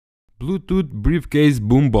Bluetooth Briefcase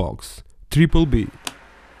BoomBox B.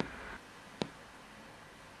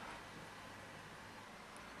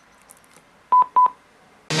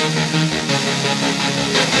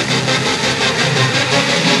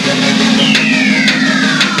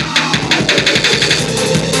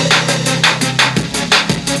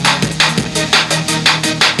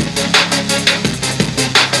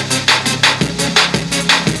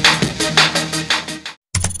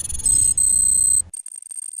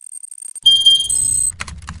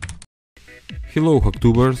 Hello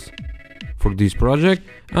Hacktubers! For this project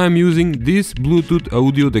I'm using this Bluetooth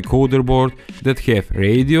audio decoder board that have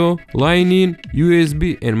radio, line-in,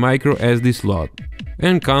 USB and micro SD slot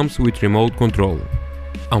and comes with remote control.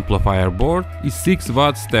 Amplifier board is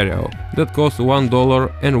 6W stereo that costs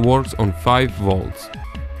 $1 and works on 5 volts.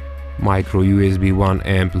 Micro USB 1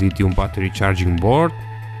 amp lithium battery charging board,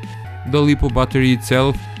 the LiPo battery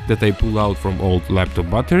itself that I pull out from old laptop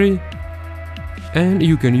battery, and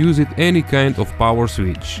you can use it any kind of power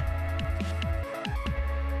switch.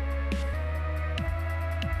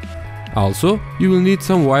 Also, you will need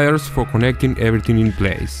some wires for connecting everything in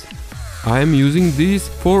place. I am using these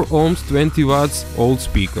 4 ohms 20 watts old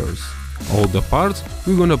speakers. All the parts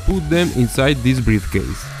we're gonna put them inside this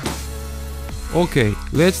briefcase. Okay,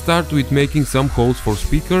 let's start with making some holes for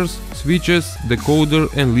speakers, switches, decoder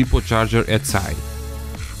and LiPo charger at side.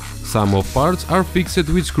 Some of parts are fixed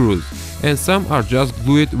with screws and some are just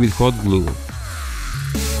glued with hot glue.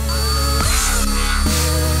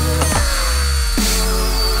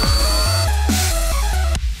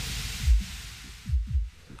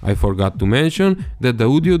 I forgot to mention that the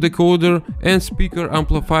audio decoder and speaker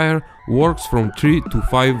amplifier works from 3 to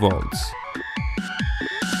 5 volts.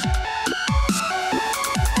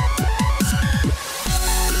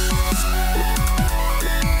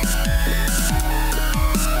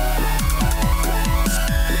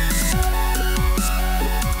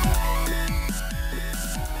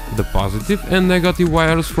 The positive and negative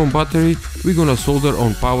wires from battery we're gonna solder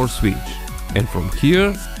on power switch, and from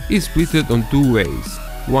here is splitted on 2 ways,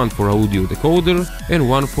 one for audio decoder and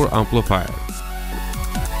one for amplifier.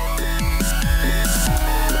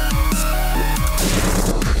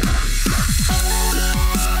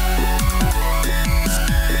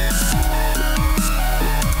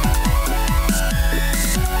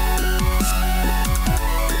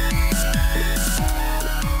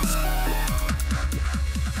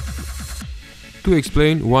 To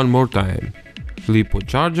explain one more time, LiPo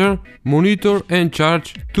charger, monitor and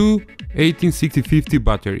charge 2 18650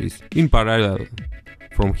 batteries in parallel.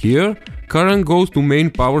 From here, current goes to main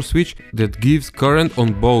power switch that gives current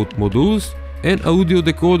on both modules, and audio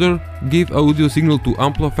decoder give audio signal to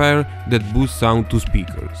amplifier that boosts sound to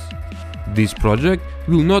speakers. This project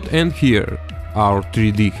will not end here. Our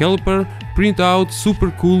 3D helper print out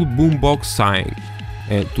super cool BoomBox sign,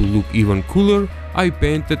 and to look even cooler I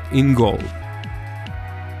painted in gold.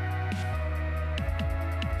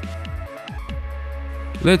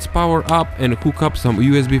 Let's power up and hook up some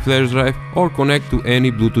USB flash drive or connect to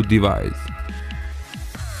any Bluetooth device.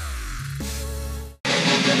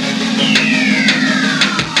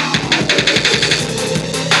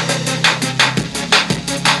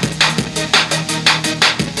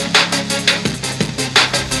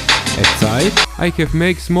 At side I have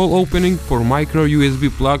made small opening for micro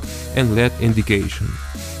USB plug and LED indication.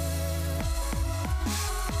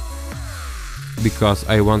 Because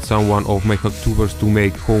I want someone of my Hacktubers to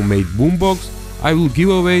make homemade boombox, I will give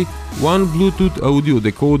away one Bluetooth audio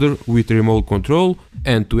decoder with remote control,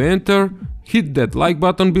 and to enter, hit that like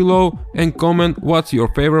button below and comment what's your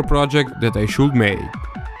favorite project that I should make.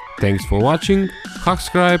 Thanks for watching,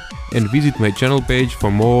 subscribe and visit my channel page for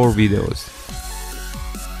more videos.